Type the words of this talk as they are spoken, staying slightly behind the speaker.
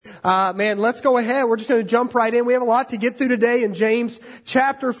Man, let's go ahead. We're just going to jump right in. We have a lot to get through today in James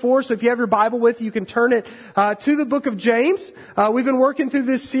chapter 4. So if you have your Bible with you, you can turn it to the book of James. We've been working through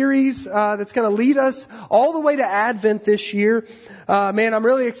this series that's going to lead us all the way to Advent this year. Man, I'm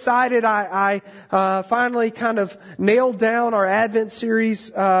really excited. I finally kind of nailed down our Advent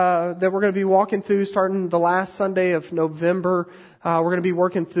series that we're going to be walking through starting the last Sunday of November. We're going to be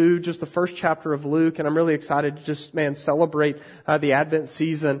working through just the first chapter of Luke, and I'm really excited to just, celebrate the Advent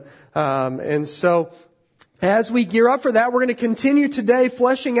season. And so, as we gear up for that, we're going to continue today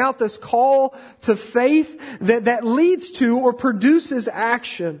fleshing out this call to faith that leads to or produces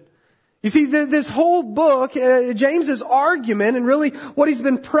action. You see, this whole book, James's argument, and really what he's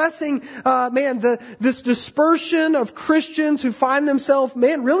been pressing, this dispersion of Christians who find themselves,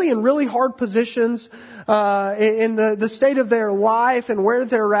 really in really hard positions, in the state of their life and where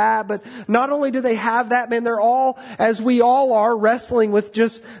they're at. But not only do they have that, they're all, as we all are, wrestling with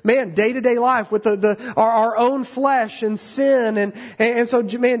just, day-to-day life, with our own flesh and sin. And so,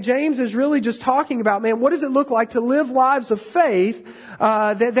 James is really just talking about, what does it look like to live lives of faith,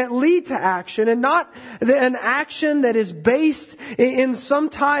 that lead to action, and not an action that is based in some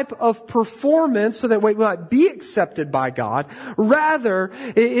type of performance so that we might be accepted by God. Rather,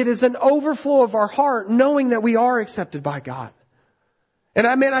 it is an overflow of our heart knowing that we are accepted by God. And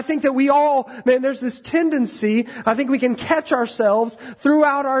I think that we all, there's this tendency, I think we can catch ourselves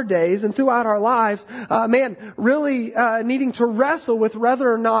throughout our days and throughout our lives, really needing to wrestle with whether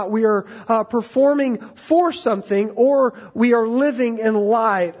or not we are performing for something or we are living in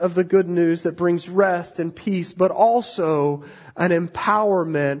light of the good news that brings rest and peace, but also an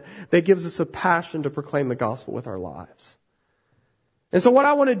empowerment that gives us a passion to proclaim the gospel with our lives. And so what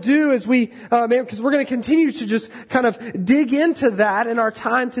I want to do is because we're going to continue to just kind of dig into that in our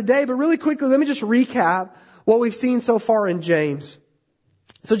time today. But really quickly, let me just recap what we've seen so far in James.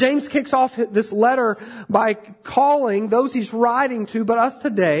 So James kicks off this letter by calling those he's writing to, but us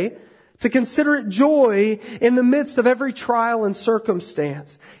today, to consider it joy in the midst of every trial and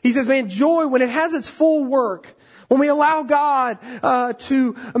circumstance. He says, joy when it has its full work. When we allow God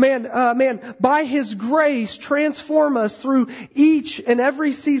by His grace transform us through each and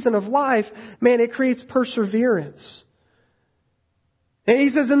every season of life, it creates perseverance. And he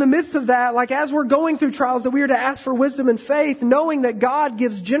says in the midst of that, as we're going through trials, that we are to ask for wisdom and faith, knowing that God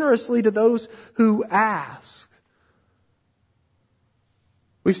gives generously to those who ask.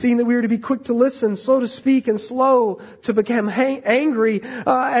 We've seen that we are to be quick to listen, slow to speak, and slow to become angry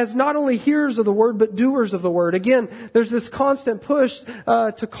as not only hearers of the word, but doers of the word. Again, there's this constant push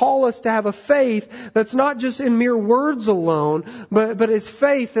to call us to have a faith that's not just in mere words alone, but is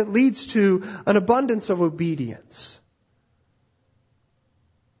faith that leads to an abundance of obedience.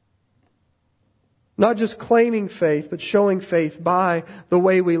 Not just claiming faith, but showing faith by the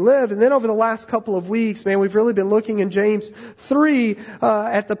way we live. And then over the last couple of weeks, we've really been looking in James 3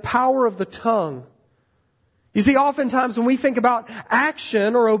 at the power of the tongue. You see, oftentimes when we think about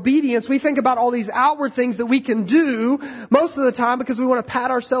action or obedience, we think about all these outward things that we can do most of the time because we want to pat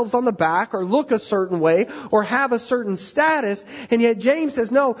ourselves on the back or look a certain way or have a certain status. And yet James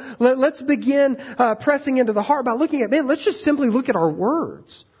says, no, let's begin pressing into the heart by looking at, let's just simply look at our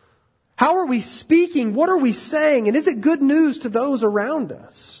words. How are we speaking? What are we saying? And is it good news to those around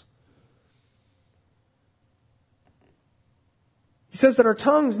us? He says that our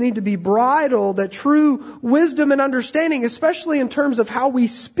tongues need to be bridled, that true wisdom and understanding, especially in terms of how we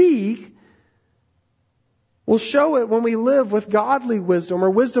speak, will show it when we live with godly wisdom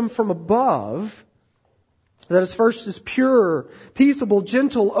or wisdom from above. That is first is pure, peaceable,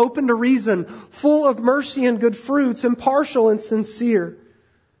 gentle, open to reason, full of mercy and good fruits, impartial and sincere.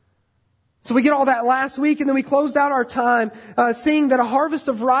 So we get all that last week, and then we closed out our time seeing that a harvest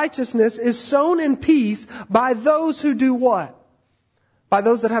of righteousness is sown in peace by those who do what? By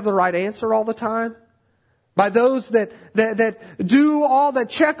those that have the right answer all the time? By those that do all, that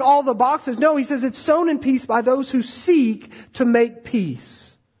check all the boxes? No, he says it's sown in peace by those who seek to make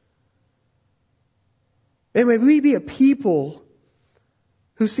peace. And may we be a people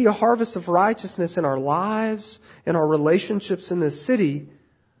who see a harvest of righteousness in our lives, in our relationships in this city.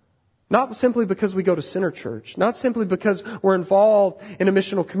 Not simply because we go to Center Church. Not simply because we're involved in a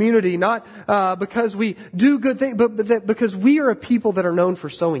missional community. Not because we do good things, but because we are a people that are known for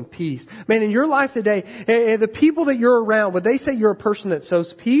sowing peace. In your life today, the people that you're around, would they say you're a person that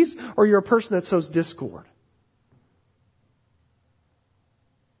sows peace or you're a person that sows discord?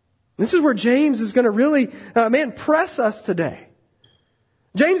 This is where James is going to really, press us today.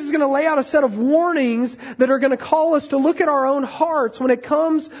 James is going to lay out a set of warnings that are going to call us to look at our own hearts when it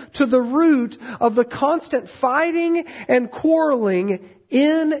comes to the root of the constant fighting and quarreling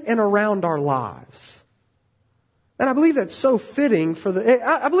in and around our lives. And I believe that's so fitting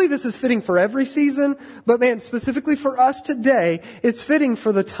I believe this is fitting for every season, but man, specifically for us today, it's fitting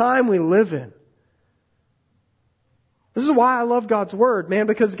for the time we live in. This is why I love God's Word, man,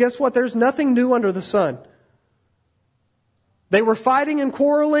 because guess what? There's nothing new under the sun. They were fighting and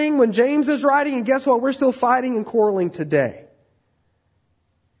quarreling when James is writing, and guess what? We're still fighting and quarreling today.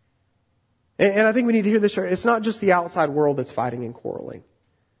 And I think we need to hear this. It's not just the outside world that's fighting and quarreling.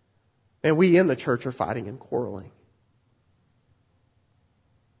 And we in the church are fighting and quarreling.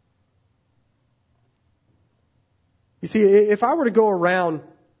 You see, if I were to go around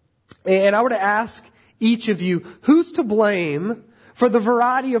and I were to ask each of you, who's to blame for the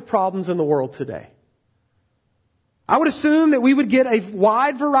variety of problems in the world today? I would assume that we would get a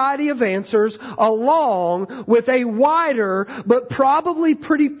wide variety of answers along with a wider but probably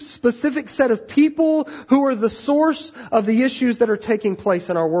pretty specific set of people who are the source of the issues that are taking place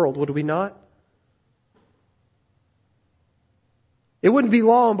in our world, would we not? It wouldn't be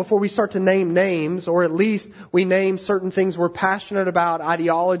long before we start to name names, or at least we name certain things we're passionate about,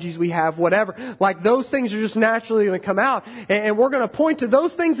 ideologies we have, whatever. Like those things are just naturally going to come out. And we're going to point to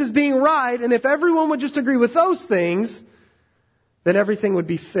those things as being right. And if everyone would just agree with those things, then everything would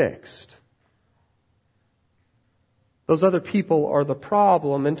be fixed. Those other people are the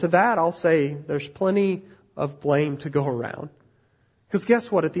problem. And to that, I'll say there's plenty of blame to go around. Because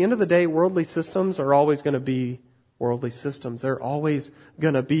guess what? At the end of the day, worldly systems are always going to be worldly systems. They're always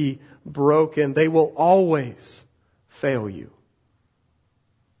going to be broken. They will always fail you.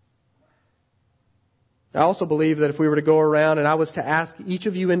 I also believe that if we were to go around and I was to ask each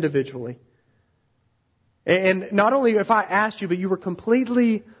of you individually, and not only if I asked you, but you were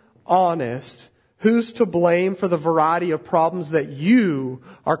completely honest, who's to blame for the variety of problems that you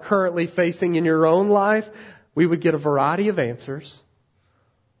are currently facing in your own life, we would get a variety of answers,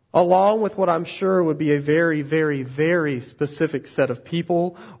 along with what I'm sure would be a very, very, very specific set of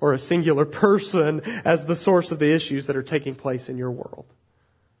people or a singular person as the source of the issues that are taking place in your world.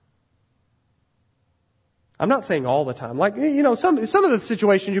 I'm not saying all the time. Like, some of the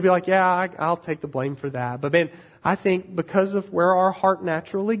situations you'll be like, yeah, I'll take the blame for that. But man, I think because of where our heart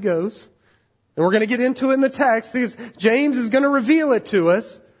naturally goes, and we're going to get into it in the text because James is going to reveal it to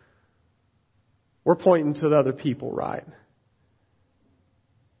us, we're pointing to the other people, right?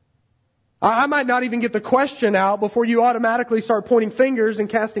 I might not even get the question out before you automatically start pointing fingers and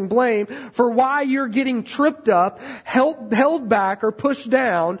casting blame for why you're getting tripped up, held back, or pushed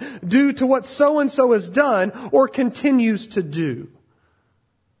down due to what so-and-so has done or continues to do.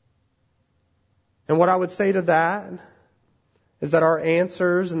 And what I would say to that is that our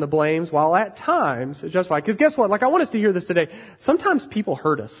answers and the blames, while at times justified, because guess what? Like, I want us to hear this today. Sometimes people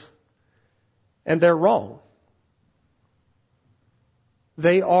hurt us, and they're wrong.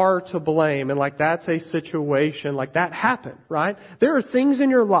 They are to blame. And like that's a situation, like that happened, right? There are things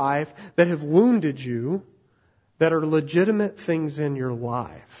in your life that have wounded you that are legitimate things in your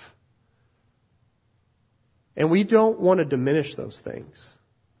life. And we don't want to diminish those things.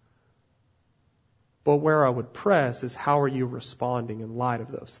 But where I would press is how are you responding in light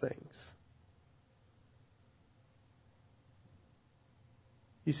of those things?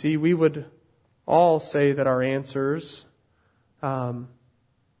 You see, we would all say that our answers,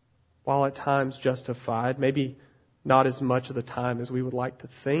 while at times justified, maybe not as much of the time as we would like to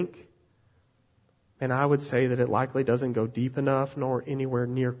think. And I would say that it likely doesn't go deep enough nor anywhere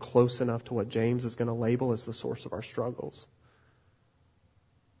near close enough to what James is going to label as the source of our struggles.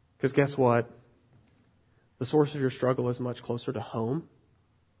 Because guess what? The source of your struggle is much closer to home.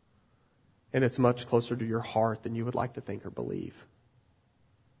 And it's much closer to your heart than you would like to think or believe.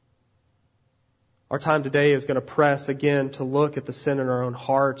 Our time today is going to press again to look at the sin in our own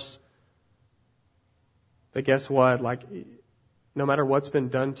hearts. But guess what? Like, no matter what's been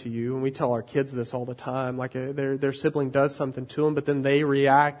done to you, and we tell our kids this all the time, like their sibling does something to them, but then they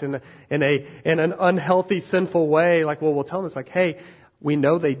react in an unhealthy, sinful way. Like, well, we'll tell them, it's like, hey, we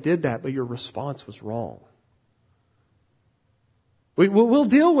know they did that, but your response was wrong. We'll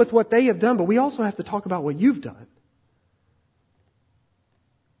deal with what they have done, but we also have to talk about what you've done.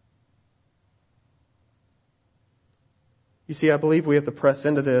 You see, I believe we have to press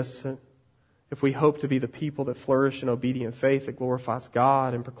into this if we hope to be the people that flourish in obedient faith that glorifies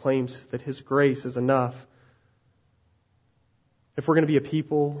God and proclaims that His grace is enough. If we're going to be a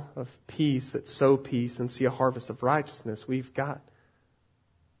people of peace that sow peace and see a harvest of righteousness, we've got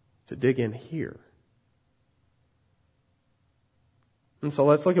to dig in here. And so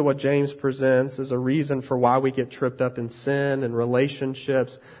let's look at what James presents as a reason for why we get tripped up in sin and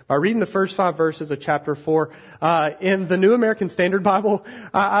relationships. By reading the first 5 verses of chapter 4, in the New American Standard Bible,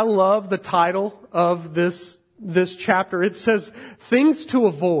 I love the title of this chapter. It says, Things to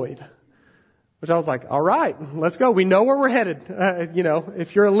Avoid. Which I was like, all right, let's go. We know where we're headed.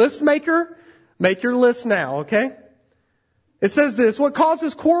 If you're a list maker, make your list now, okay? It says this, what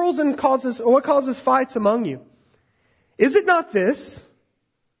causes quarrels and what causes fights among you? Is it not this,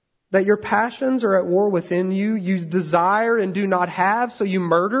 that your passions are at war within you? You desire and do not have, so you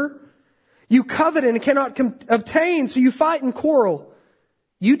murder. You covet and cannot obtain, so you fight and quarrel.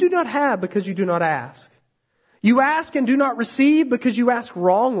 You do not have because you do not ask. You ask and do not receive because you ask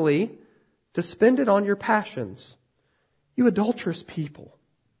wrongly to spend it on your passions. You adulterous people.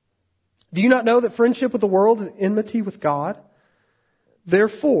 Do you not know that friendship with the world is enmity with God?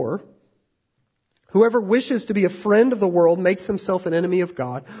 Therefore, whoever wishes to be a friend of the world makes himself an enemy of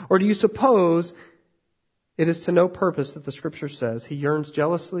God. Or do you suppose it is to no purpose that the Scripture says He yearns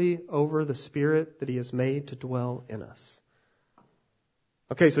jealously over the Spirit that He has made to dwell in us?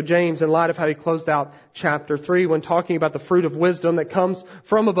 Okay, so James, in light of how he closed out chapter 3 when talking about the fruit of wisdom that comes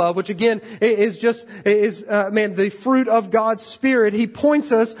from above, which again is the fruit of God's Spirit, he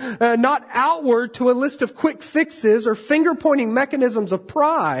points us not outward to a list of quick fixes or finger-pointing mechanisms of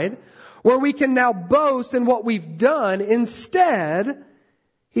pride, where we can now boast in what we've done. Instead,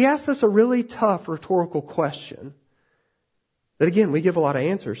 he asks us a really tough rhetorical question that, again, we give a lot of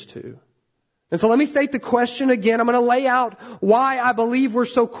answers to. And so let me state the question again. I'm going to lay out why I believe we're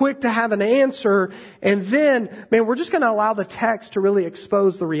so quick to have an answer. And then, we're just going to allow the text to really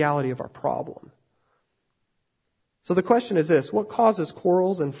expose the reality of our problem. So the question is this: what causes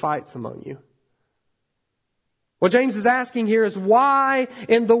quarrels and fights among you? What James is asking here is why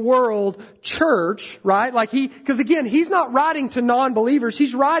in the world church, right? Because again, he's not writing to non-believers.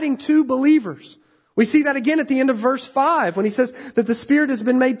 He's writing to believers. We see that again at the end of verse 5 when he says that the Spirit has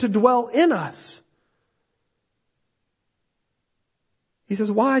been made to dwell in us. He says,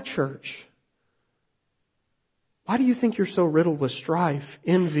 why church? Why do you think you're so riddled with strife,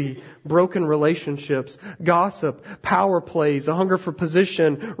 envy, broken relationships, gossip, power plays, a hunger for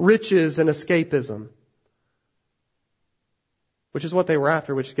position, riches, and escapism? Which is what they were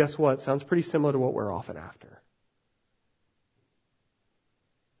after, which, guess what, sounds pretty similar to what we're often after.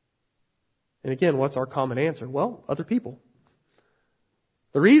 And again, what's our common answer? Well, other people.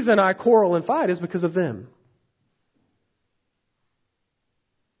 The reason I quarrel and fight is because of them.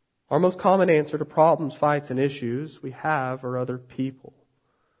 Our most common answer to problems, fights, and issues we have are other people.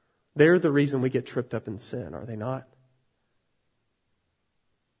 They're the reason we get tripped up in sin, are they not?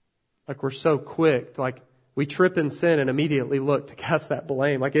 We're so quick, we trip in sin and immediately look to cast that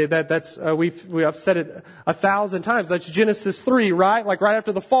blame. I've said it 1,000 times. That's Genesis 3, right? Right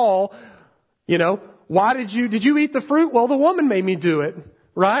after the fall. Why did you eat the fruit? Well, the woman made me do it,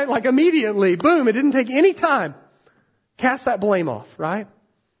 right? Immediately, boom, it didn't take any time. Cast that blame off, right?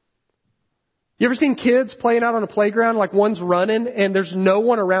 You ever seen kids playing out on a playground, one's running and there's no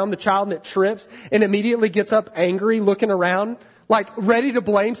one around the child and it trips and immediately gets up angry, looking around, ready to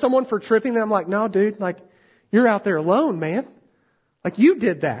blame someone for tripping them? No, dude, you're out there alone, man. You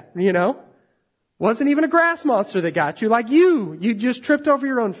did that, Wasn't even a grass monster that got you. You just tripped over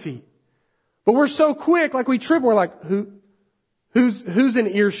your own feet. But we're so quick, we trip, we're who's in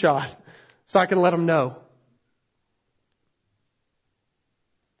earshot so I can let them know?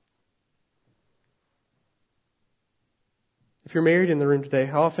 If you're married in the room today,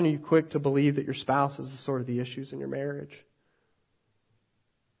 how often are you quick to believe that your spouse is the sort of the issues in your marriage?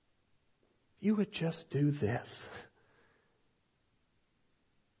 You would just do this.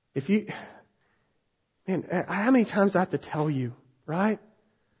 How many times do I have to tell you, right?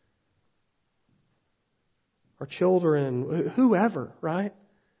 Or children, whoever, right?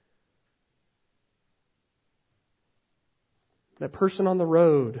 That person on the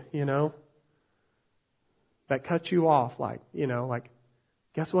road, that cuts you off,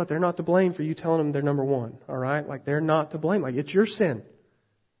 guess what? They're not to blame for you telling them they're number one, all right? They're not to blame. It's your sin.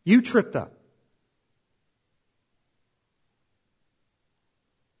 You tripped up.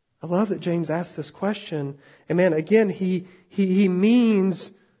 I love that James asked this question. And again, he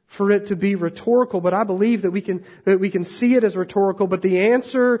means for it to be rhetorical, but I believe that we can see it as rhetorical, but the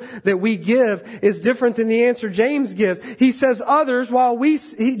answer that we give is different than the answer James gives. He says others,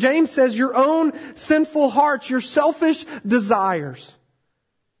 James says your own sinful hearts, your selfish desires.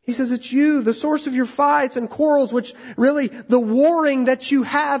 He says it's you, the source of your fights and quarrels, which really the warring that you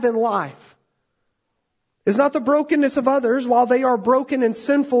have in life. Is not the brokenness of others, while they are broken and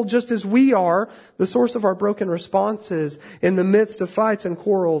sinful just as we are, the source of our broken responses in the midst of fights and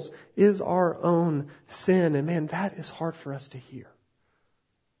quarrels is our own sin. And man, that is hard for us to hear.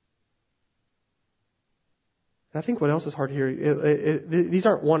 And I think what else is hard to hear, these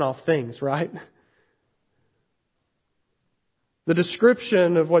aren't one-off things, right? The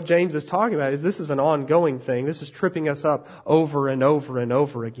description of what James is talking about is this is an ongoing thing. This is tripping us up over and over and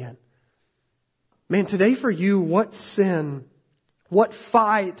over again. Man, today for you, what sin, what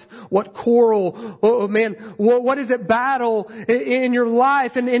fight, what quarrel, oh man, what is it battle in your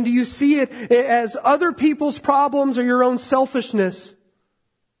life? And do you see it as other people's problems or your own selfishness?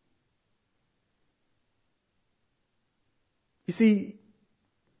 You see,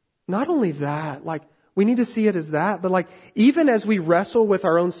 not only that, like, we need to see it as that, but like, even as we wrestle with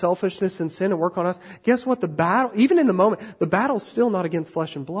our own selfishness and sin and work on us, guess what? The battle, even in the moment, the battle's still not against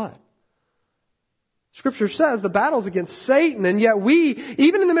flesh and blood. Scripture says the battle's against Satan, and yet we,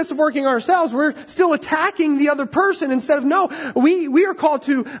 even in the midst of working on ourselves, we're still attacking the other person instead of, no, we are called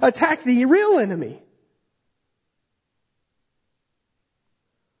to attack the real enemy.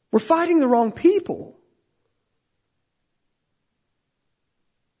 We're fighting the wrong people.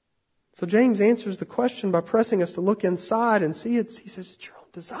 So James answers the question by pressing us to look inside and see it. He says, it's your own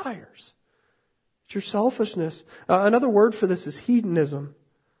desires. It's your selfishness. Another word for this is hedonism.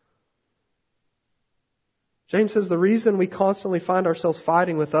 James says the reason we constantly find ourselves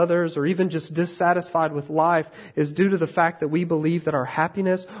fighting with others or even just dissatisfied with life is due to the fact that we believe that our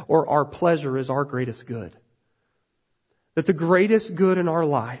happiness or our pleasure is our greatest good. That the greatest good in our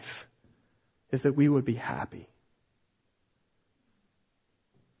life is that we would be happy.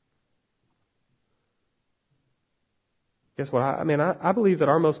 Guess what? I believe that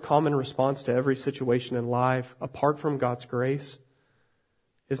our most common response to every situation in life, apart from God's grace,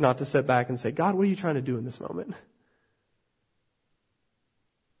 is not to sit back and say, God, what are you trying to do in this moment?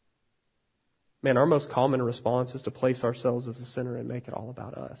 Man, our most common response is to place ourselves as a sinner and make it all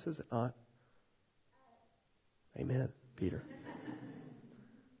about us, is it not? Amen, Peter.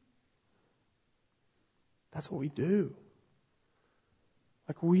 That's what we do.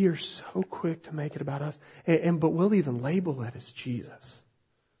 Like, we are so quick to make it about us. But we'll even label it as Jesus.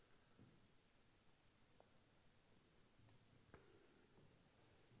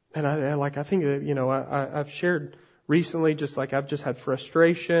 And I think that, I've shared recently, just like I've just had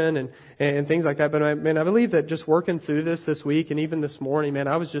frustration and things like that. But I believe that just working through this week and even this morning, man,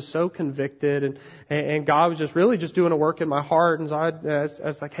 I was just so convicted and God was just really just doing a work in my heart. And so I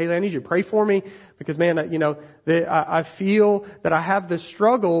was like, hey, I need you to pray for me because, man, I feel that I have this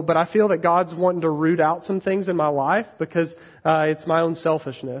struggle, but I feel that God's wanting to root out some things in my life because it's my own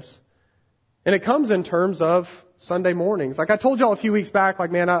selfishness. And it comes in terms of Sunday mornings. Like I told y'all a few weeks back, like,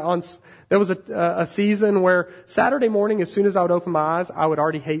 man, there was a season where Saturday morning, as soon as I would open my eyes, I would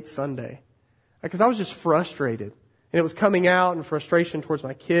already hate Sunday. Because I was just frustrated. And it was coming out in frustration towards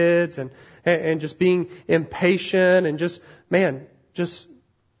my kids and just being impatient and just,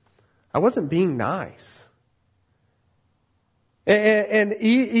 I wasn't being nice. And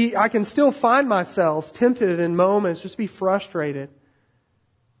I can still find myself tempted in moments just to be frustrated.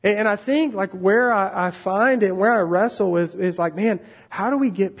 And I think like where I find it and where I wrestle with is like, man, how do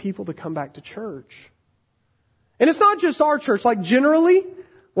we get people to come back to church? And it's not just our church. Like generally,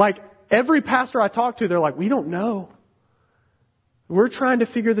 like every pastor I talk to, they're like, we don't know. We're trying to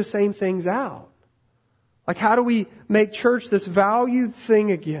figure the same things out. Like how do we make church this valued thing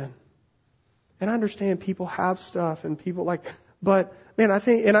again? And I understand people have stuff and people like, but man, I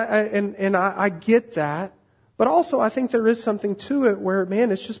think, and I get that. But also, I think there is something to it where,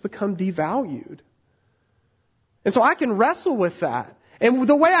 man, it's just become devalued. And so I can wrestle with that. And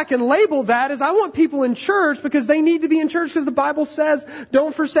the way I can label that is I want people in church because they need to be in church because the Bible says,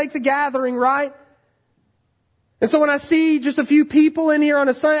 don't forsake the gathering, right? And so when I see just a few people in here on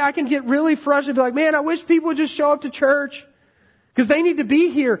a Sunday, I can get really frustrated and be like, man, I wish people would just show up to church because they need to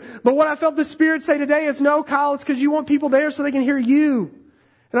be here. But what I felt the Spirit say today is, no, Kyle, it's because you want people there so they can hear you.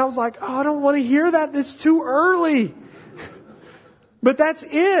 And I was like, oh, I don't want to hear that. This is too early. But that's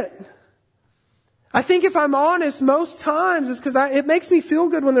it. I think if I'm honest, most times it's because it makes me feel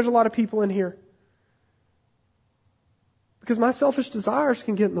good when there's a lot of people in here. Because my selfish desires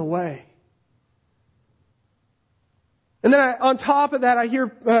can get in the way. And then on top of that, I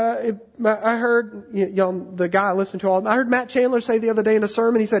heard, the guy I listened to I heard Matt Chandler say the other day in a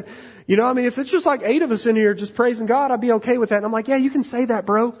sermon, he said, if it's just like 8 of us in here just praising God, I'd be okay with that. And I'm like, yeah, you can say that,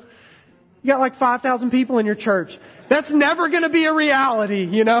 bro. You got like 5,000 people in your church. That's never going to be a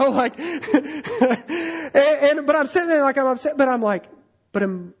reality, like, but I'm sitting there like I'm upset, but I'm like,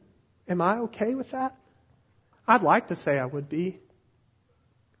 am I okay with that? I'd like to say I would be.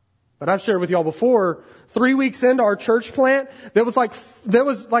 But I've shared with y'all before, 3 weeks into our church plant, there was like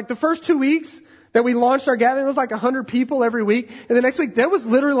the first 2 weeks that we launched our gathering, there was like 100 people every week. And the next week, there was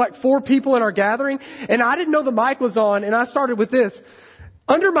literally like 4 people in our gathering. And I didn't know the mic was on. And I started with this.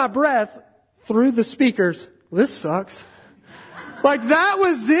 Under my breath, through the speakers, this sucks. Like that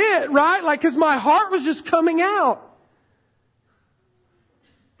was it, right? Like, cause my heart was just coming out.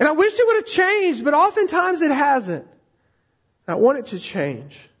 And I wish it would have changed, but oftentimes it hasn't. I want it to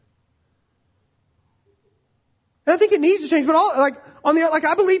change. And I think it needs to change, but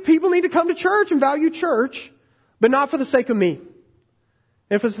I believe people need to come to church and value church, but not for the sake of me. And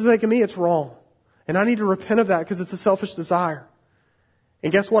if it's for the sake of me, it's wrong. And I need to repent of that because it's a selfish desire.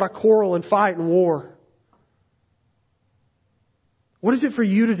 And guess what? I quarrel and fight and war. What is it for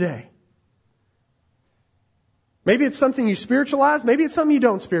you today? Maybe it's something you spiritualize. Maybe it's something you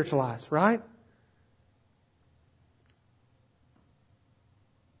don't spiritualize, right?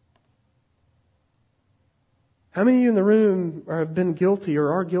 How many of you in the room have been guilty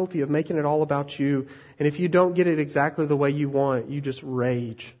or are guilty of making it all about you? And if you don't get it exactly the way you want, you just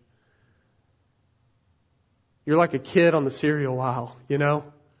rage. You're like a kid on the cereal aisle, you know?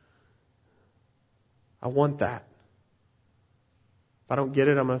 I want that. If I don't get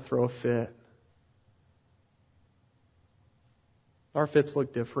it, I'm going to throw a fit. Our fits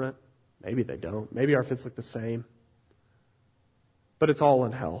look different. Maybe they don't. Maybe our fits look the same. But it's all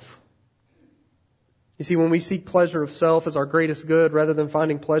in health. You see, when we seek pleasure of self as our greatest good rather than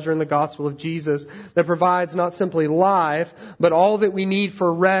finding pleasure in the gospel of Jesus that provides not simply life, but all that we need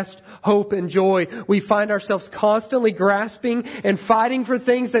for rest, hope, and joy, we find ourselves constantly grasping and fighting for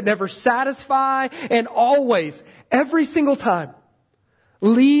things that never satisfy and always, every single time,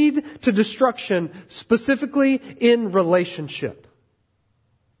 lead to destruction, specifically in relationship.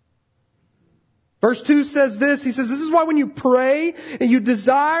 Verse 2 says this, he says, this is why when you pray and you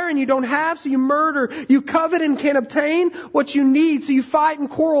desire and you don't have, so you murder, you covet and can't obtain what you need, so you fight and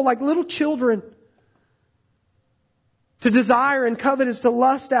quarrel like little children. To desire and covet is to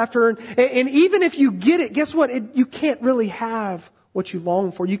lust after, and even if you get it, guess what? You can't really have what you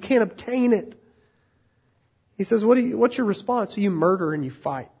long for. You can't obtain it. He says, what's your response? So you murder and you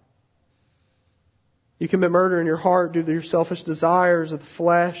fight. You commit murder in your heart due to your selfish desires of the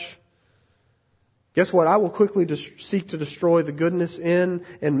flesh. Guess what? I will quickly seek to destroy the goodness in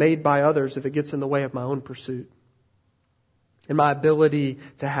and made by others if it gets in the way of my own pursuit and my ability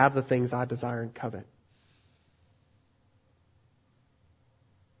to have the things I desire and covet.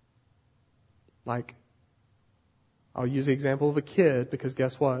 Like, I'll use the example of a kid because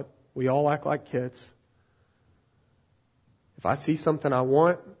guess what? We all act like kids. If I see something I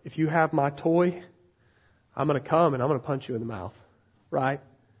want, if you have my toy, I'm going to come and I'm going to punch you in the mouth, right?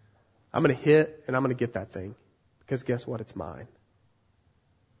 I'm going to hit and I'm going to get that thing because guess what? It's mine.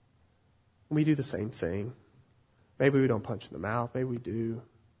 We do the same thing. Maybe we don't punch in the mouth. Maybe we do.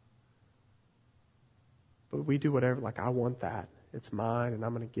 But we do whatever, like I want that. It's mine and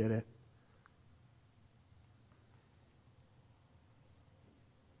I'm going to get it.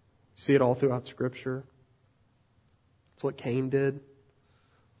 See it all throughout Scripture. It's what Cain did.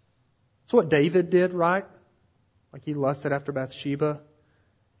 It's what David did, right? Like he lusted after Bathsheba.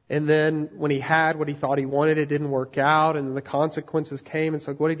 And then when he had what he thought he wanted, it didn't work out. And the consequences came. And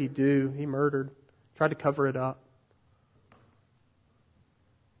so what did he do? He murdered. Tried to cover it up.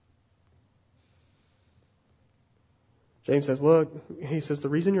 James says, look, he says, the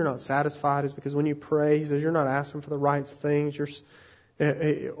reason you're not satisfied is because when you pray, he says, you're not asking for the right things.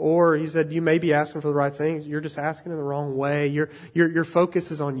 Or he said, you may be asking for the right things. You're just asking in the wrong way. Your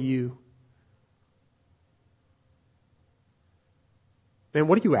focus is on you. Man,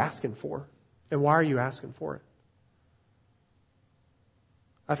 what are you asking for? And why are you asking for it?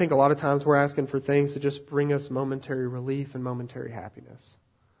 I think a lot of times we're asking for things to just bring us momentary relief and momentary happiness.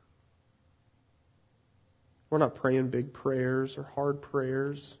 We're not praying big prayers or hard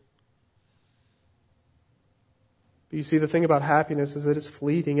prayers. But you see, the thing about happiness is that it's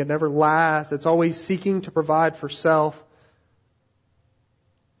fleeting. It never lasts. It's always seeking to provide for self.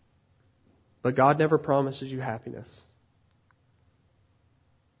 But God never promises you happiness.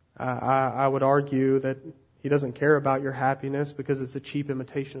 I would argue that He doesn't care about your happiness because it's a cheap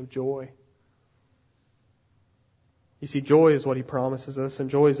imitation of joy. You see, joy is what He promises us, and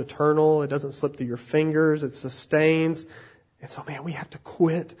joy is eternal. It doesn't slip through your fingers. It sustains. And so, man, we have to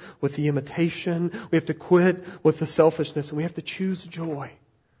quit with the imitation. We have to quit with the selfishness, and we have to choose joy.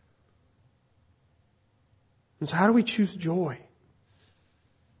 And so how do we choose joy?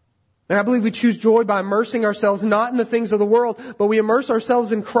 And I believe we choose joy by immersing ourselves not in the things of the world, but we immerse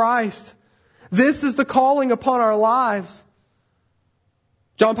ourselves in Christ. This is the calling upon our lives.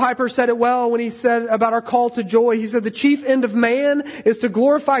 John Piper said it well when he said about our call to joy. He said the chief end of man is to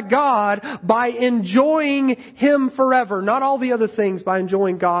glorify God by enjoying Him forever. Not all the other things, by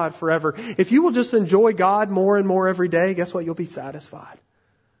enjoying God forever. If you will just enjoy God more and more every day, guess what? You'll be satisfied.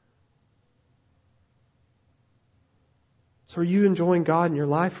 So are you enjoying God in your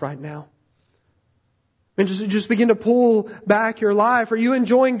life right now? And just begin to pull back your life. Are you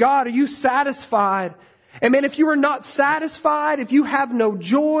enjoying God? Are you satisfied? And man, if you are not satisfied, if you have no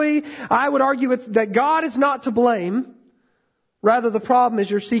joy, I would argue that God is not to blame. Rather, the problem is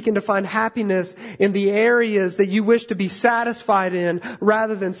you're seeking to find happiness in the areas that you wish to be satisfied in,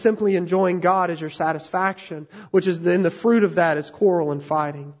 rather than simply enjoying God as your satisfaction, which is then the fruit of that is quarrel and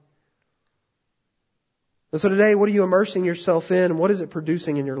fighting. And so today, what are you immersing yourself in, and what is it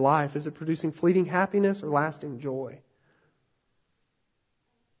producing in your life? Is it producing fleeting happiness or lasting joy?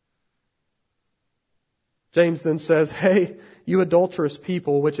 James then says, hey, you adulterous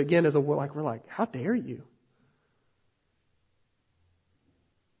people, which again is we're like, how dare you?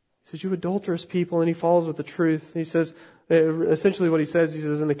 He says, you adulterous people, and he follows with the truth. He says, essentially what he says,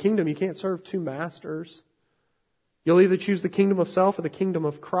 in the kingdom you can't serve two masters. You'll either choose the kingdom of self or the kingdom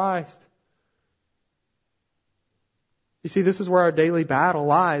of Christ. You see, this is where our daily battle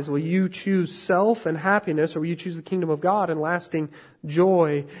lies. Will you choose self and happiness, or will you choose the kingdom of God and lasting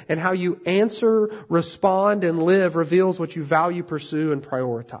joy? And how you answer, respond, and live reveals what you value, pursue, and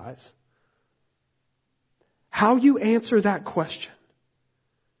prioritize. How you answer that question,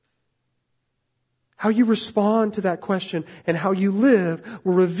 how you respond to that question, and how you live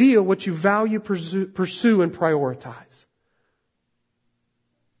will reveal what you value, pursue, and prioritize.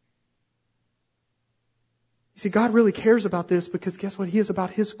 See, God really cares about this because guess what? He is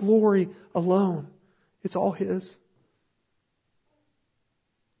about His glory alone. It's all His.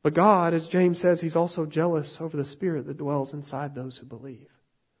 But God, as James says, He's also jealous over the Spirit that dwells inside those who believe.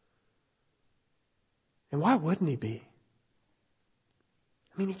 And why wouldn't He be?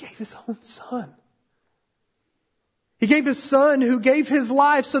 I mean, He gave His own Son. He gave His Son who gave His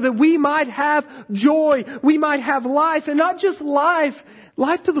life so that we might have joy, we might have life, and not just life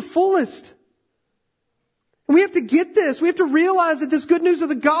to the fullest. And we have to get this. We have to realize that this good news of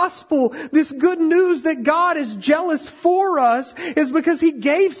the gospel, this good news that God is jealous for us, is because He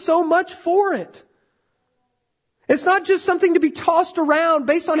gave so much for it. It's not just something to be tossed around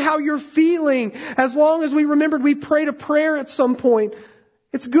based on how you're feeling, as long as we remembered we prayed a prayer at some point.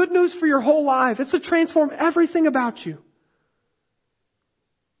 It's good news for your whole life. It's to transform everything about you.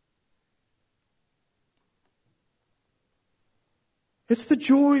 It's the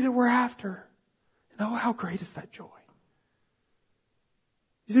joy that we're after. Oh, how great is that joy?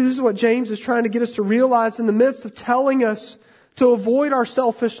 You see, this is what James is trying to get us to realize in the midst of telling us to avoid our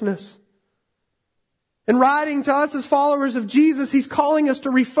selfishness. And writing to us as followers of Jesus, he's calling us to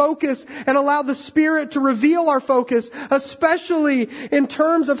refocus and allow the Spirit to reveal our focus, especially in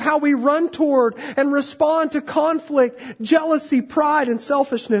terms of how we run toward and respond to conflict, jealousy, pride, and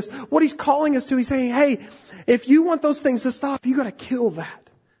selfishness. What he's calling us to, he's saying, hey, if you want those things to stop, you got to kill that.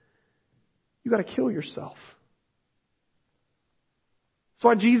 You got to kill yourself. That's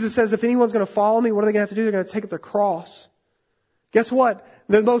why Jesus says, if anyone's going to follow me, what are they going to have to do? They're going to take up their cross. Guess what?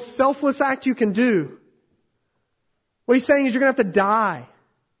 The most selfless act you can do, what he's saying is you're going to have to die.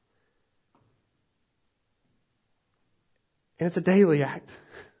 And it's a daily act.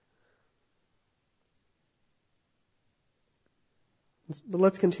 But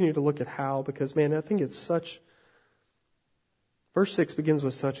let's continue to look at how, because man, I think it's such... Verse 6 begins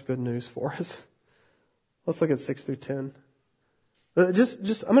with such good news for us. Let's look at 6 through 10. I'm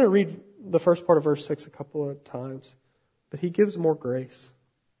going to read the first part of verse 6 a couple of times. But He gives more grace.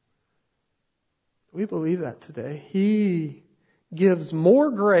 We believe that today. He gives more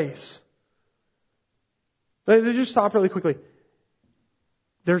grace. Let's just stop really quickly.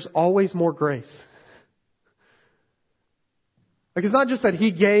 There's always more grace. Like, it's not just that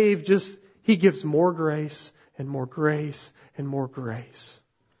He gives more grace and more grace and more grace.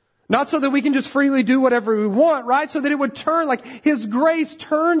 Not so that we can just freely do whatever we want, right? So that it would turn, like His grace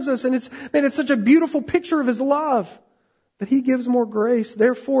turns us, and it's such a beautiful picture of His love. That He gives more grace.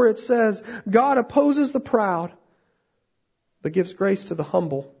 Therefore it says, God opposes the proud, but gives grace to the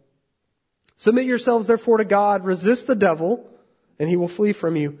humble. Submit yourselves therefore to God, resist the devil, and he will flee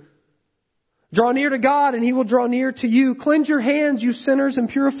from you. Draw near to God, and He will draw near to you. Cleanse your hands, you sinners, and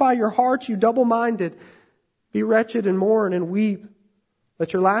purify your hearts, you double-minded. Be wretched and mourn and weep.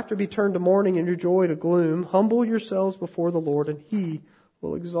 Let your laughter be turned to mourning and your joy to gloom. Humble yourselves before the Lord, and He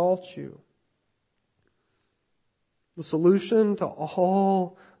will exalt you. The solution to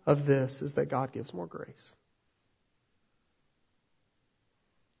all of this is that God gives more grace.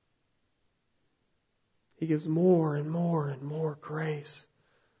 He gives more and more and more grace.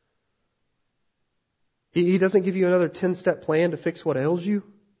 He doesn't give you another 10-step plan to fix what ails you.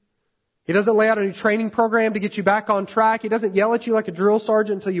 He doesn't lay out a new training program to get you back on track. He doesn't yell at you like a drill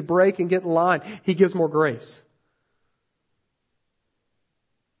sergeant until you break and get in line. He gives more grace.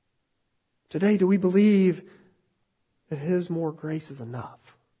 Today, do we believe that His more grace is enough?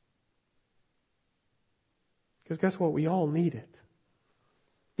 Because guess what? We all need it.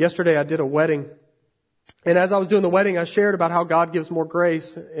 Yesterday I did a wedding. And as I was doing the wedding, I shared about how God gives more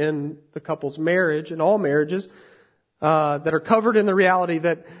grace in the couple's marriage, in all marriages, that are covered in the reality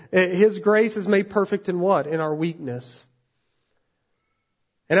that His grace is made perfect in what? In our weakness.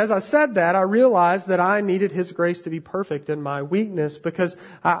 And as I said that, I realized that I needed His grace to be perfect in my weakness, because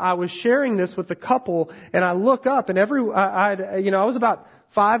I was sharing this with the couple, and I look up, and I was about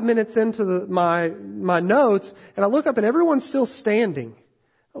 5 minutes into my notes, and I look up, and everyone's still standing.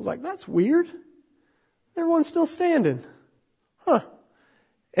 I was like, that's weird. Everyone's still standing. Huh.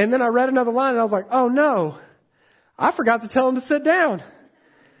 And then I read another line and I was like, oh no, I forgot to tell them to sit down.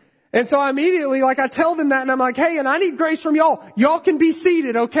 And so I immediately, I tell them that, and I'm like, hey, and I need grace from y'all. Y'all can be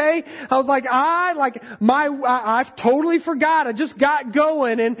seated, okay? I was like, I totally forgot. I just got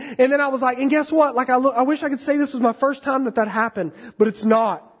going. And then I was like, and guess what? I wish I could say this was my first time that happened, but it's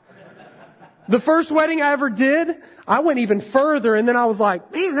not. The first wedding I ever did, I went even further, and then I was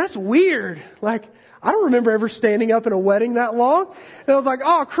like, man, that's weird. I don't remember ever standing up in a wedding that long. And I was like,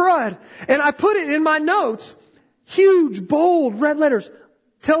 oh, crud. And I put it in my notes. Huge, bold, red letters.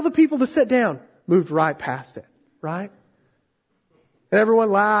 Tell the people to sit down. Moved right past it. Right? And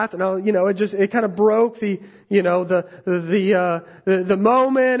everyone laughed. And, it kind of broke the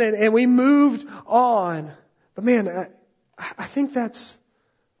moment. And we moved on. But man, I think that's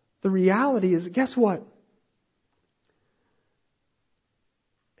the reality is, guess what?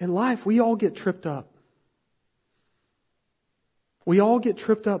 In life, we all get tripped up. We all get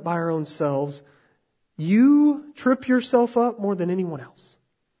tripped up by our own selves. You trip yourself up more than anyone else.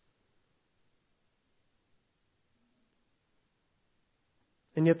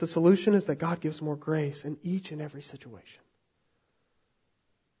 And yet the solution is that God gives more grace in each and every situation.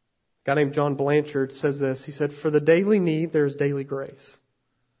 A guy named John Blanchard says this. He said, for the daily need, there is daily grace.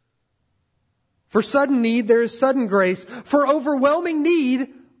 For sudden need, there is sudden grace. For overwhelming need,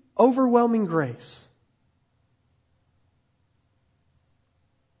 overwhelming grace.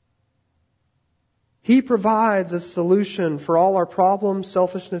 He provides a solution for all our problems,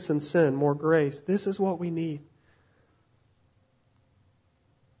 selfishness, and sin, more grace. This is what we need.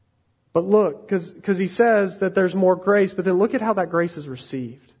 But look, because He says that there's more grace, but then look at how that grace is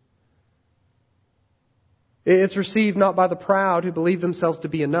received. It's received not by the proud who believe themselves to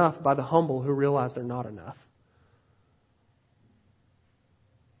be enough, but by the humble who realize they're not enough.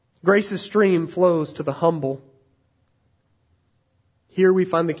 Grace's stream flows to the humble. Here we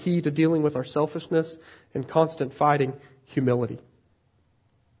find the key to dealing with our selfishness and constant fighting, humility.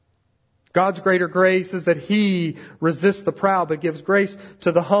 God's greater grace is that He resists the proud but gives grace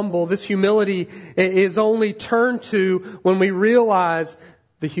to the humble. This humility is only turned to when we realize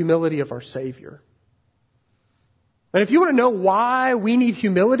the humility of our Savior. And if you want to know why we need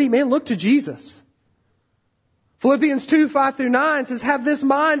humility, man, look to Jesus. Philippians 2, 5-9 says, have this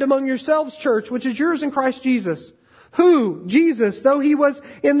mind among yourselves, church, which is yours in Christ Jesus. Who, Jesus, though He was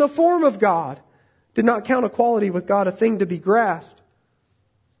in the form of God, did not count equality with God a thing to be grasped.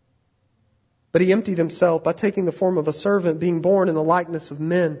 But He emptied Himself by taking the form of a servant, being born in the likeness of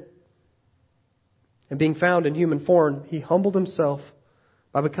men. And being found in human form, He humbled Himself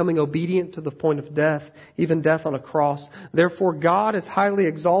by becoming obedient to the point of death, even death on a cross. Therefore God has highly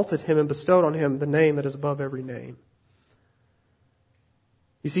exalted Him and bestowed on Him the name that is above every name.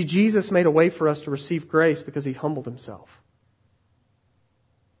 You see, Jesus made a way for us to receive grace because He humbled Himself.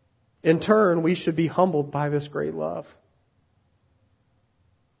 In turn, we should be humbled by this great love.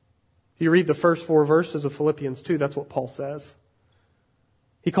 If you read the first 4 verses of Philippians 2, that's what Paul says.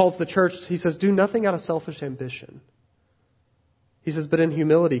 He calls the church, he says, do nothing out of selfish ambition. He says, but in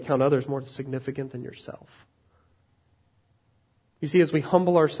humility count others more significant than yourself. You see, as we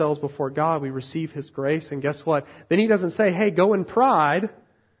humble ourselves before God, we receive His grace. And guess what? Then He doesn't say, hey, go in pride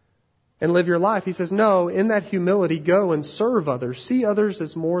and live your life. He says, no, in that humility, go and serve others. See others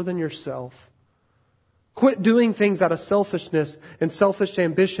as more than yourself. Quit doing things out of selfishness and selfish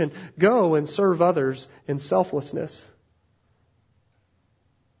ambition. Go and serve others in selflessness.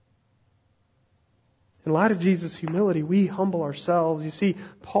 In light of Jesus' humility, we humble ourselves. You see,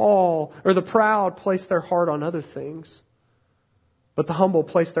 the proud place their heart on other things. but the humble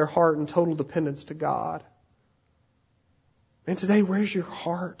place their heart in total dependence to God. And today, where's your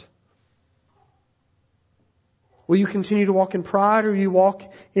heart? Will you continue to walk in pride, or will you walk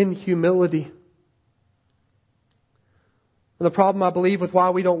in humility? And the problem, I believe, with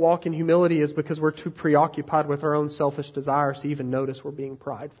why we don't walk in humility is because we're too preoccupied with our own selfish desires to even notice we're being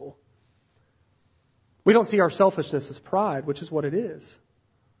prideful. We don't see our selfishness as pride, which is what it is.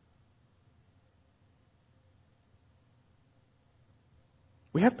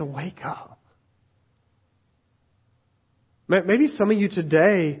 We have to wake up. Maybe some of you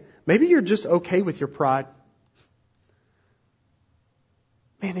today, maybe you're just okay with your pride.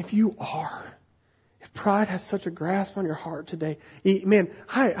 Man, if you are, if pride has such a grasp on your heart today, man,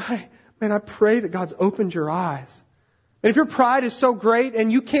 I pray that God's opened your eyes. And if your pride is so great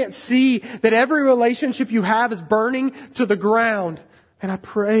and you can't see that every relationship you have is burning to the ground, and I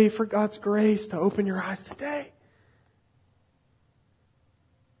pray for God's grace to open your eyes today.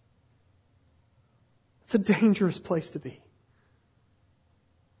 It's a dangerous place to be.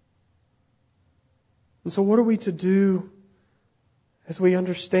 And so what are we to do as we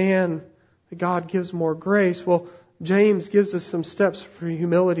understand that God gives more grace? Well, James gives us some steps for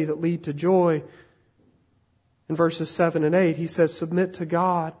humility that lead to joy. In verses 7 and 8, he says, submit to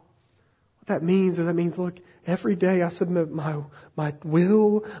God. What that means is, look, every day I submit my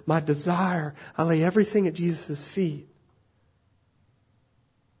will, my desire. I lay everything at Jesus' feet.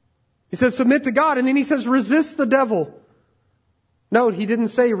 He says, submit to God. And then he says, resist the devil. Note, he didn't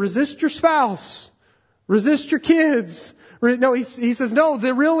say resist your spouse. Resist your kids. No, he says, no,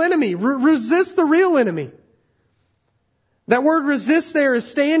 the real enemy. Resist the real enemy. That word resist there is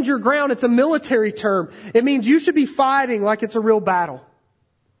stand your ground. It's a military term. It means you should be fighting like it's a real battle.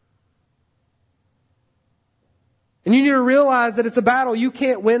 And you need to realize that it's a battle you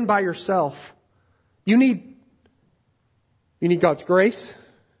can't win by yourself. You need God's grace.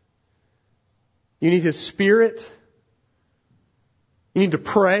 You need His Spirit. You need to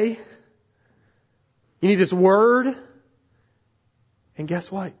pray. You need His Word. And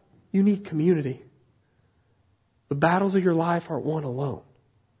guess what? You need community. The battles of your life aren't won alone.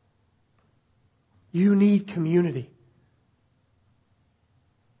 You need community.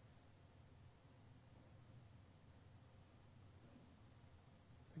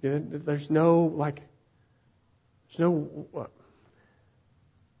 It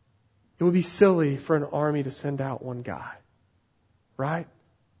would be silly for an army to send out one guy, right?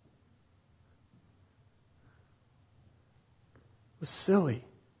 It was silly.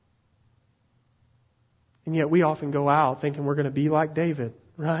 And yet we often go out thinking we're going to be like David,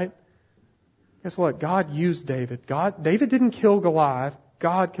 right? Guess what? God used David. David didn't kill Goliath.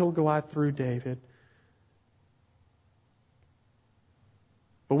 God killed Goliath through David.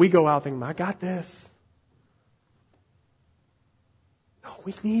 But we go out thinking, I got this. No,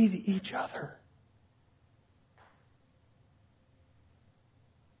 we need each other.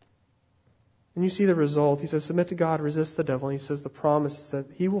 And you see the result. He says, submit to God, resist the devil. And he says the promise is that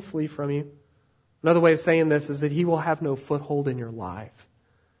He will flee from you. Another way of saying this is that He will have no foothold in your life.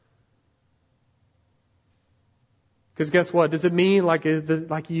 Because guess what? Does it mean like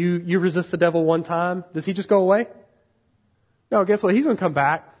you resist the devil one time? Does he just go away? No, guess what? He's going to come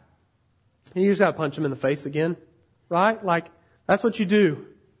back. You just got to punch him in the face again. Right? Like, that's what you do.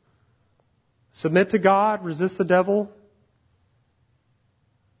 Submit to God, resist the devil.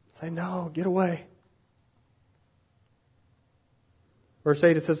 Say, no, get away. Verse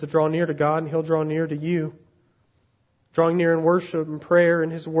 8, it says to draw near to God and He'll draw near to you. Drawing near in worship and prayer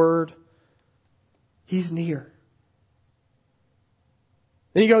and His Word. He's near.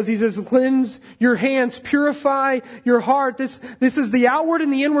 Then he says, cleanse your hands, purify your heart. This is the outward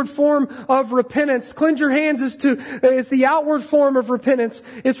and the inward form of repentance. Cleanse your hands is the outward form of repentance.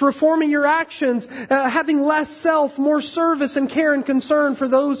 It's reforming your actions, having less self, more service and care and concern for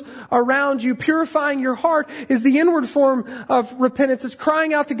those around you. Purifying your heart is the inward form of repentance. It's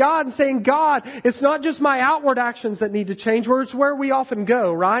crying out to God and saying, God, it's not just my outward actions that need to change, it's where we often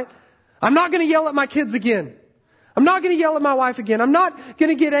go, right? I'm not going to yell at my kids again. I'm not going to yell at my wife again. I'm not going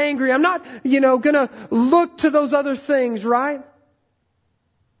to get angry. I'm not, going to look to those other things, right?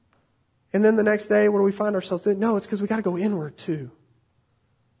 And then the next day, what do we find ourselves doing? No, it's because we got to go inward too.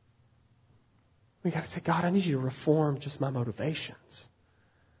 We got to say, God, I need you to reform just my motivations.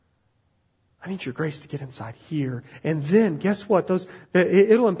 I need your grace to get inside here. And then, guess what?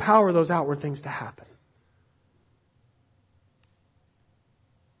 It'll empower those outward things to happen.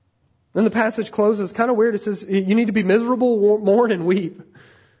 Then the passage closes kind of weird. It says, you need to be miserable, mourn, and weep.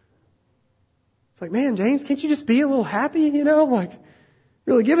 It's like, man, James, can't you just be a little happy? Like,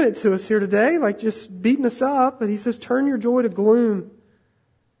 really giving it to us here today, like just beating us up. But he says, turn your joy to gloom.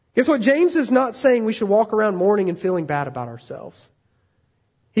 Guess what? James is not saying we should walk around mourning and feeling bad about ourselves.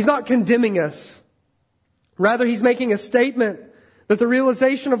 He's not condemning us. Rather, he's making a statement that the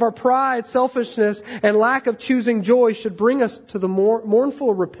realization of our pride, selfishness, and lack of choosing joy should bring us to the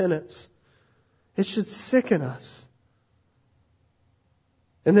mournful repentance. It should sicken us.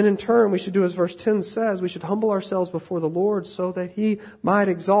 And then in turn, we should do as verse 10 says, we should humble ourselves before the Lord so that He might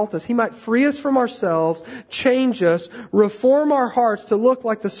exalt us. He might free us from ourselves, change us, reform our hearts to look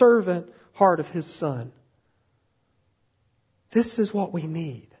like the servant heart of His Son. This is what we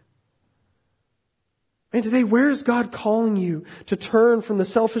need. And today, where is God calling you to turn from the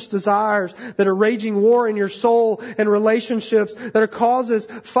selfish desires that are raging war in your soul and relationships that are causes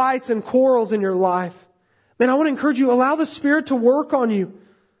fights and quarrels in your life? Man, I want to encourage you, allow the Spirit to work on you.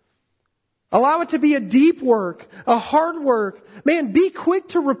 Allow it to be a deep work, a hard work. Man, be quick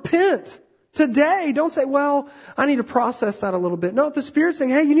to repent today. Don't say, well, I need to process that a little bit. No, if the Spirit's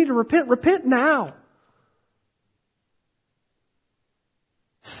saying, hey, you need to repent, repent now.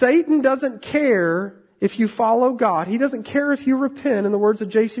 Satan doesn't care if you follow God. He doesn't care if you repent, in the words of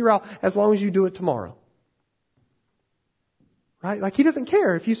J.C. Rowell, as long as you do it tomorrow. Right? Like, He doesn't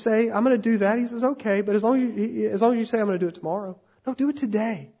care if you say, I'm going to do that. He says, okay, but as long as you say, I'm going to do it tomorrow. No, do it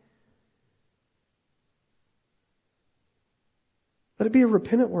today. Let it be a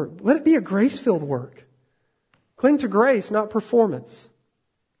repentant work. Let it be a grace-filled work. Cling to grace, not performance.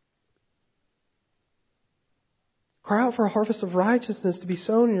 Cry out for a harvest of righteousness to be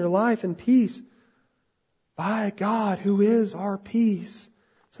sown in your life in peace by God, who is our peace,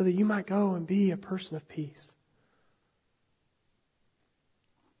 so that you might go and be a person of peace.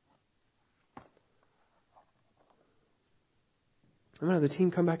 I'm going to have the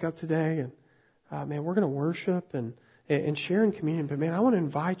team come back up today, and man, we're going to worship and share in communion. But man, I want to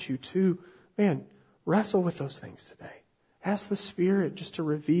invite you to, man, wrestle with those things today. Ask the Spirit just to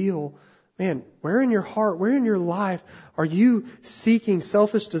reveal, man, where in your heart, where in your life are you seeking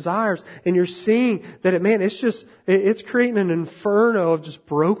selfish desires? And you're seeing that it's creating an inferno of just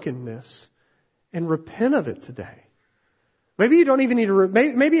brokenness. And repent of it today. Maybe you don't even need to,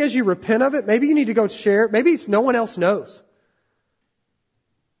 maybe as you repent of it, maybe you need to go share it. Maybe it's no one else knows.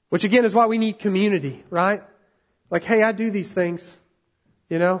 Which again is why we need community, right? Like, hey, I do these things,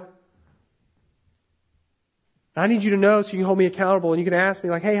 you know. I need you to know so you can hold me accountable and you can ask me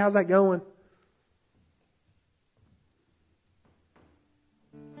like, hey, how's that going?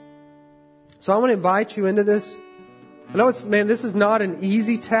 So I want to invite you into this. I know this is not an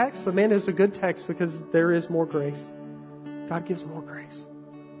easy text, but man, it's a good text because there is more grace. God gives more grace.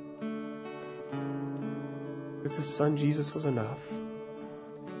 Because His Son Jesus was enough.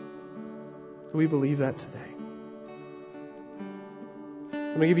 Do we believe that today?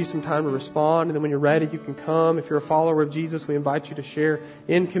 I'm going to give you some time to respond, and then when you're ready, you can come. If you're a follower of Jesus, we invite you to share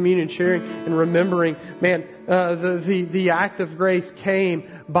in communion, sharing and remembering, man, the act of grace came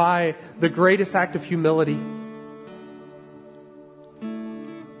by the greatest act of humility.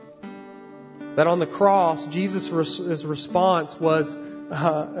 That on the cross, Jesus' response was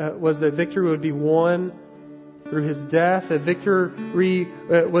that victory would be won through His death. That victory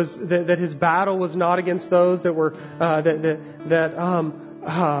was that His battle was not against those that were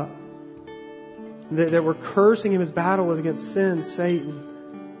that were cursing Him. His battle was against sin,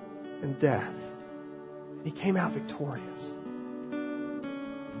 Satan, and death. He came out victorious.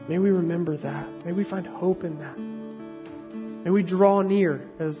 May we remember that. May we find hope in that. May we draw near,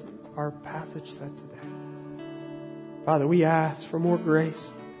 as our passage said today. Father, we ask for more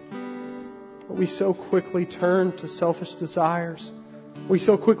grace. We so quickly turn to selfish desires. We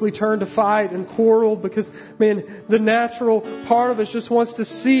so quickly turn to fight and quarrel because, man, the natural part of us just wants to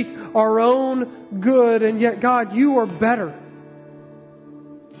seek our own good. And yet, God, You are better.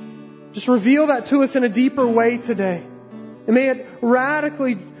 Just reveal that to us in a deeper way today. And may it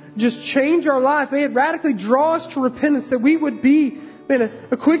radically just change our life. May it radically draw us to repentance, that we would be, man,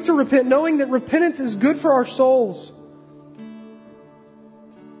 a quick to repent, knowing that repentance is good for our souls.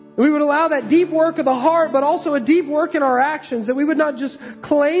 We would allow that deep work of the heart, but also a deep work in our actions. That we would not just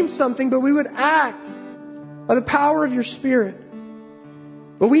claim something, but we would act by the power of Your Spirit.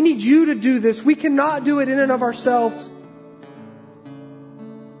 But we need You to do this. We cannot do it in and of ourselves.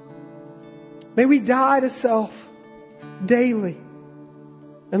 May we die to self daily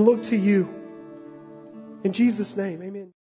and look to You. In Jesus' name, amen.